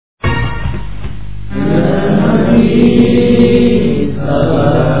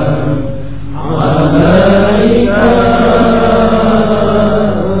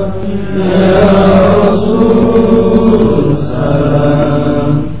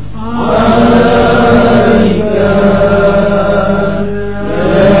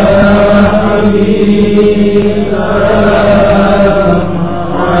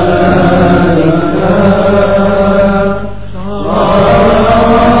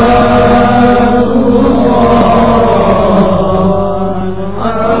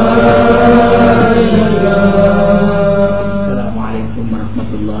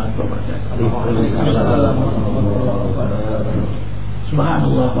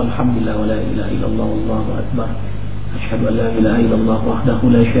Subhanallah walhamdulillah wa la ilaha illallah wallahu akbar. Asyhadu an la ilaha illallah wahdahu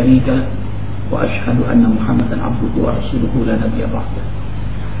la syarika lah wa asyhadu anna Muhammadan abduhu wa rasuluhu la nabiyya ba'dah.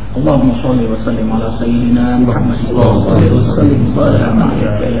 Allahumma shalli wa sallim ala sayyidina Muhammad sallallahu alaihi wasallam wa ala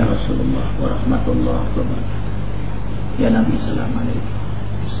alihi ya Rasulullah wa rahmatullahi wa barakatuh. Ya Nabi sallallahu alaihi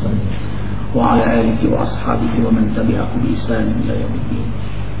wasallam wa ala alihi wa ashabihi wa man tabi'ahu bi ihsan ila yaumil.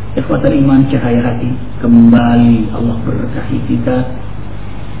 Ikhwatal iman, cahaya hati, kembali Allah berkahi kita.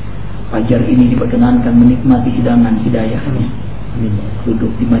 Fajar ini diperkenankan menikmati hidangan hidayahnya,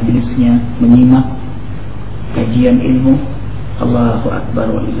 duduk di majelisnya, menyimak kajian ilmu. Allahu akbar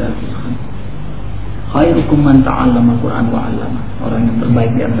walillahil hamd. Khairukum man ta'allama Al-Quran wa 'allama. Orang yang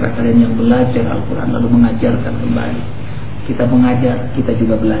terbaik di antara kalian yang belajar Al-Quran lalu mengajarkan kembali. Kita mengajar, kita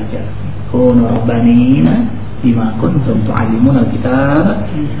juga belajar. Kunu rabbanina bima kuntum tu'allimuna al-kitab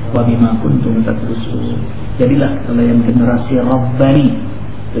wa bima kuntum tadrusun. Jadilah kalian generasi Rabbani,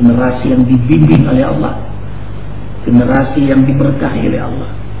 generasi yang dibimbing oleh Allah, generasi yang diberkahi oleh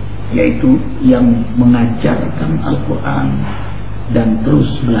Allah, yaitu yang mengajarkan Al-Quran dan terus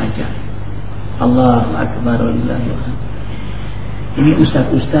belajar. Allahu akbar walillahil hamd. Ini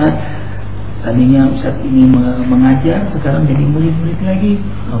ustaz-ustaz, tadinya ustaz ini mengajar, sekarang jadi murid-murid lagi.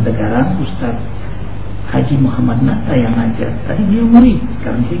 Sekarang ustaz Haji Muhammad Nata yang ngajar, tadi dia murid,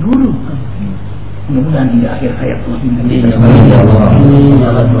 sekarang dia guru. Mudah-mudahan hingga akhir hayat Allah kita.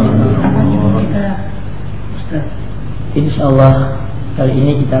 Ustaz, insyaallah kali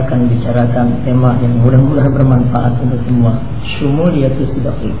ini kita akan bicarakan tema yang mudah-mudahan bermanfaat untuk semua. Syumuliyatus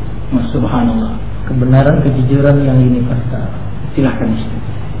sidqi. Subhanallah. Kebenaran, kejujuran yang universal. Silakan Ustaz.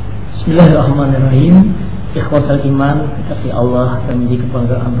 Bismillahirrahmanirrahim. Ikhwatal iman, kekasih Allah dan menjadi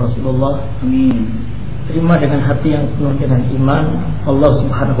kebanggaan Rasulullah. Amin. Terima dengan hati yang penuh dengan iman. Allah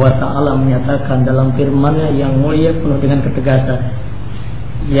Subhanahu wa taala menyatakan dalam firman-Nya yang mulia penuh dengan ketegasan,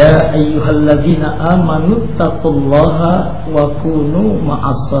 ya ayyuhalladzina amanu taqullaha wa kunu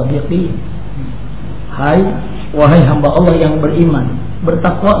ma'as shadiqin. Hai wahai hamba Allah yang beriman,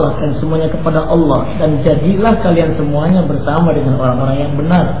 bertakwalah kalian semuanya kepada Allah dan jadilah kalian semuanya bersama dengan orang-orang yang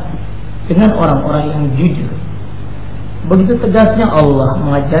benar, dengan orang-orang yang jujur. Begitu tegasnya Allah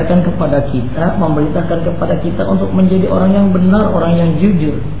mengajarkan kepada kita, memerintahkan kepada kita untuk menjadi orang yang benar, orang yang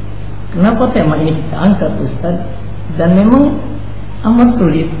jujur. Kenapa tema ini kita angkat, Ustaz? Dan memang amat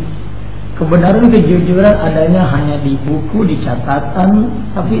sulit. Kebenaran, kejujuran adanya hanya di buku, di catatan,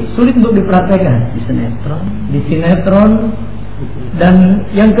 tapi sulit untuk dipraktekkan di sinetron. Dan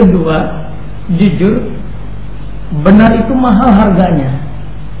yang kedua, jujur, benar itu mahal harganya.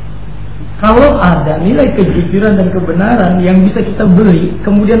 Kalau ada nilai kejujuran dan kebenaran yang bisa kita beli,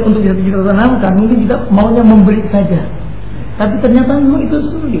 kemudian untuk bisa kita tanamkan, mungkin kita maunya membeli saja. Tapi ternyata memang itu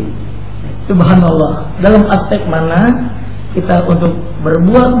sulit. Subhanallah. Dalam aspek mana kita untuk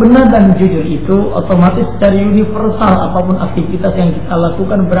berbuat benar dan jujur itu otomatis secara universal, apapun aktivitas yang kita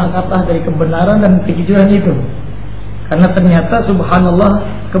lakukan berangkatlah dari kebenaran dan kejujuran itu. Karena ternyata subhanallah,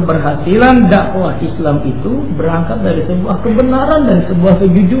 keberhasilan dakwah Islam itu berangkat dari sebuah kebenaran dan sebuah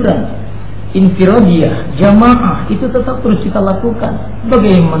kejujuran. Infiradiyah, jamaah itu tetap terus kita lakukan.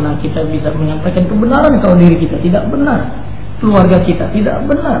 Bagaimana kita bisa menyampaikan kebenaran kalau diri kita tidak benar, keluarga kita tidak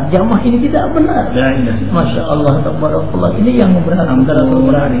benar, jamaah ini tidak benar? Masya Allah, tabarakallah. Ini yang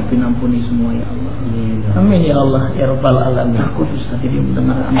ampuni semua ya Allah. Amin ya Allah ya Rabbal alamin. Takut Ustaz, jadi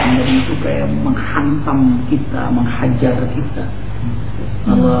mendengar amal itu kayak menghantam kita, menghajar kita.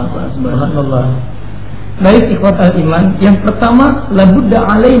 Allah subhanallah. Baik ikhwatal iman, yang pertama labudda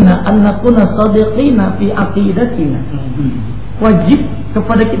alaina an nakuna shadiqina fi aqidatina. Wajib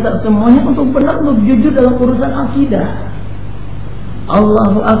kepada kita semuanya untuk benar, untuk jujur dalam urusan akidah.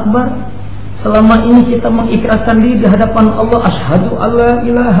 Allahu akbar. Selama ini kita mengikrarkan diri di hadapan Allah, asyhadu alla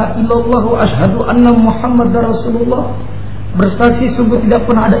ilaha illallah wa asyhadu anna Muhammadar Rasulullah. Bersaksi sungguh tidak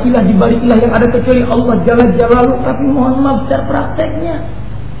pernah ada ilah di balik ilah yang ada kecuali Allah Jalla Jalaluhu. Tapi mohon maaf, secara prakteknya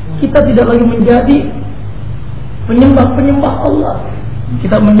kita tidak lagi menjadi penyembah-penyembah Allah.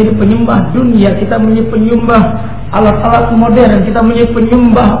 kita menjadi penyembah dunia, kita menjadi penyembah alat-alat modern, kita menjadi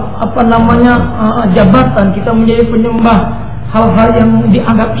penyembah jabatan, kita menjadi penyembah hal-hal yang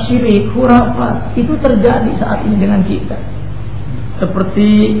dianggap syirik, khurafat. Itu terjadi saat ini dengan kita.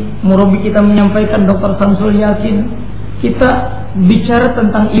 Seperti murabi kita menyampaikan, Dr. Samsul Yasin, kita bicara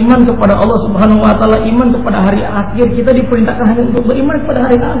tentang iman kepada Allah Subhanahu wa taala, iman kepada hari akhir. Kita diperintahkan hanya untuk beriman kepada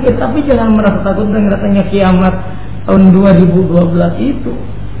hari akhir, tapi jangan merasa takut dengan datangnya kiamat tahun 2012 itu.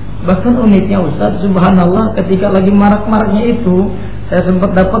 Bahkan uniknya Ustaz, subhanallah, ketika lagi marak-maraknya itu, saya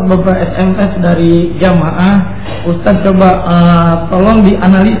sempat dapat beberapa SMS dari jamaah. Ustaz coba tolong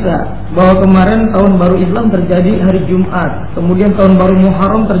dianalisa bahwa kemarin tahun baru Islam terjadi hari Jumat, kemudian tahun baru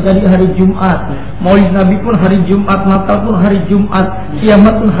Muharram terjadi hari Jumat, Maulid Nabi pun hari Jumat, Natal pun hari Jumat,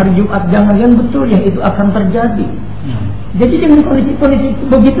 kiamat pun hari Jumat. Jangan-jangan betul ya itu akan terjadi. Jadi dengan kondisi-kondisi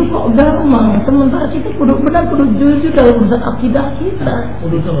begitu kok gampang. Sementara kita kudu benar, kudu jujur dalam urusan akidah kita.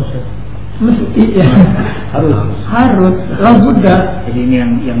 Kudu terus. Iya. harus langsung dah. Jadi ini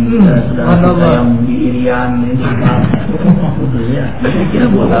yang saudara kita yang di Irian ini ya. Saya kira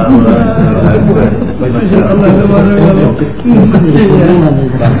buat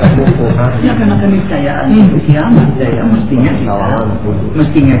ya karena keniscayaan kiamat ya mestinya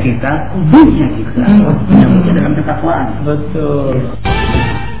kita dalam ketakwaan. Betul.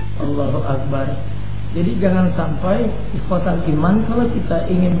 Allahu Akbar. Jadi jangan sampai ikhwatal iman, kalau kita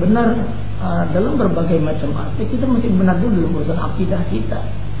ingin benar dalam berbagai macam aspek, kita mesti benar dulu dalam urusan akidah kita.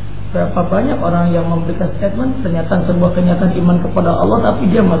 Berapa banyak orang yang memberikan statement ternyata sebuah kenyataan iman kepada Allah, tapi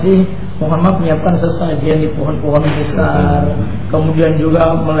dia masih mohon maaf menyiapkan sesajen di pohon-pohon besar, kemudian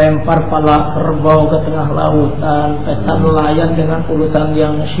juga melempar pala kerbau ke tengah lautan, pesta nelayan dengan urusan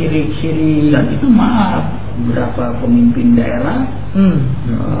yang syirik-syirik. Dan itu maaf, beberapa pemimpin daerah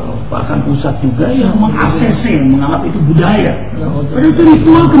bahkan pusat juga yang meng-ACC, menganggap itu budaya. Padahal itu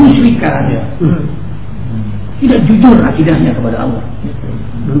ritual kemusyrikan. Tidak jujur akidahnya kepada Allah.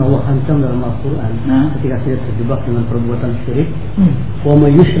 Dan Allah ancam dalam Al-Quran ketika saya terjebak dengan perbuatan syirik, wa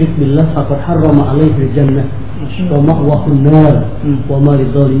may yusyrik billah faqad harrama alaihi jannah wa ma'wahu an-nar wa ma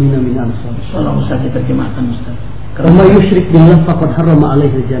lidh-dhalimin min ansar. Tolong Ustaz diterjemahkan Ustaz. Wa may yusyrik billah faqad harrama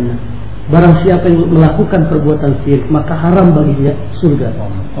alaihi jannah. Barang siapa yang melakukan perbuatan syirik, maka haram baginya surga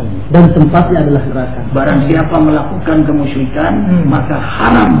dan tempatnya adalah neraka. Barang siapa melakukan kemusyrikan, maka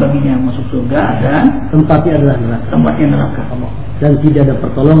haram baginya masuk surga dan tempatnya adalah neraka. Tempatnya neraka. Dan tidak ada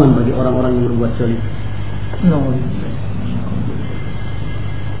pertolongan bagi orang-orang yang berbuat syirik.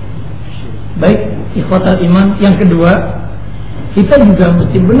 Baik, ikhwatal iman, yang kedua, kita juga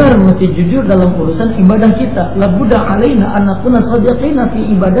mesti benar, mesti jujur dalam urusan ibadah kita. La budda alaina an nakuna shadiqina fi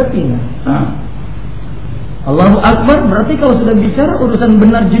ibadatina. Allahu Akbar, berarti kalau sudah bicara urusan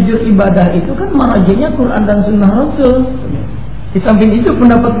benar jujur ibadah itu kan marajanya Quran dan Sunnah Rasul. Di samping itu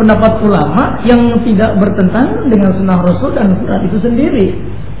pendapat-pendapat ulama yang tidak bertentangan dengan Sunnah Rasul dan Quran itu sendiri,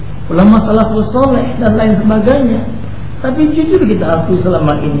 ulama salafus saleh dan lain sebagainya. Tapi jujur kita akui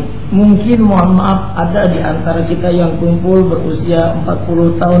selama ini, mungkin mohon maaf ada di antara kita yang kumpul berusia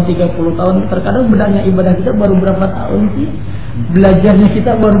 40 tahun, 30 tahun, terkadang bedanya ibadah kita baru berapa tahun sih? Belajarnya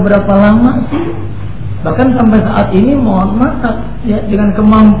kita baru berapa lama sih? Bahkan sampai saat ini mohon maaf ya, dengan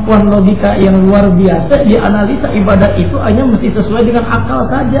kemampuan logika yang luar biasa, dianalisa ibadah itu hanya mesti sesuai dengan akal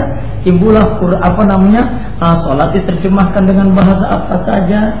saja. Timbullah salat diterjemahkan dengan bahasa apa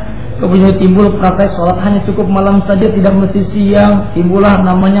saja. Kemudian timbul praktek sholat hanya cukup malam saja, tidak mesti siang. Timbullah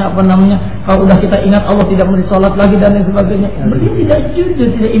kalau udah kita ingat Allah tidak mesti sholat lagi dan lain sebagainya. Berarti tidak jujur,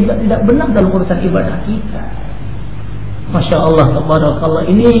 tidak benar dalam urusan ibadah kita. Masya Allah, tabarakallah.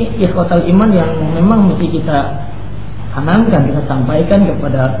 Ini ikhwatal iman yang memang mesti kita tanamkan, kita sampaikan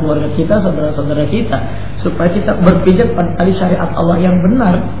kepada keluarga kita, saudara-saudara kita, supaya kita berpijak pada tali syariat Allah yang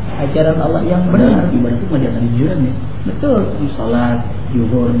benar, ajaran Allah yang benar. Ibadah itu menjadi jujuran ya. Betul. Salat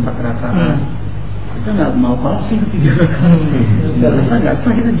zuhur 4 rakaat. Kita nggak mau palsu 3 rakaat. Kita nggak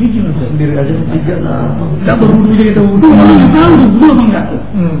sah, kita jujur sendiri aja 3 lah. Nggak berwudu kita wudu, malah tahu wudu apa enggak tuh.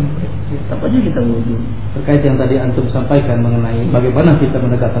 Tetap aja kita wudu. Terkait yang tadi antum sampaikan mengenai bagaimana kita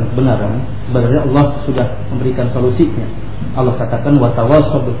menegakkan kebenaran, sebenarnya Allah sudah memberikan solusinya. Allah katakan wa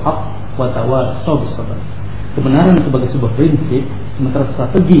tawassaw bil haqq wa tawassaw bis sabr. Kebenaran sebagai sebuah prinsip, sementara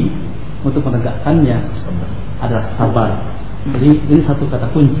strategi untuk menegakkannya adalah sabar. Jadi ini satu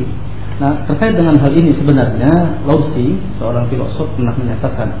kata kunci. Nah, terkait dengan hal ini sebenarnya Lausi, seorang filosof, pernah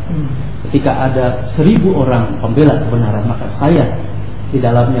menyatakan ketika ada 1000 orang pembela kebenaran, maka saya di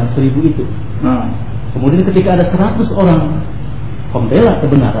dalam yang 1000 itu. Kemudian ketika ada 100 orang pembela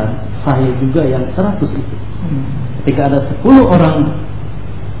kebenaran, saya juga yang 100 itu. Ketika ada 10 orang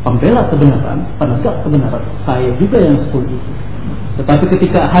pembela kebenaran, penegak kebenaran, saya juga yang 10 itu. Tetapi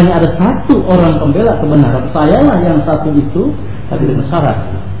ketika hanya ada satu orang pembela kebenaran, sayalah yang satu itu, tapi dengan syarat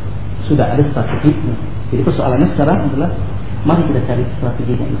sudah ada strateginya. Jadi persoalannya sekarang adalah mari kita cari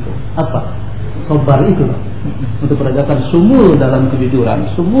strateginya itu. Apa? Sabar itu loh. Untuk menegakkan sumul dalam kejujuran,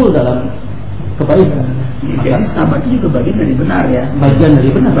 sumul dalam kebaikan. Jadi sabar itu juga bagian dari benar ya. Bagian dari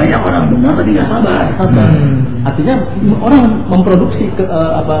benar. Banyak orang benar tapi nggak sabar. Artinya orang memproduksi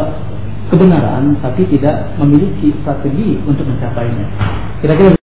kebenaran tapi tidak memiliki strategi untuk mencapainya. Kira-kira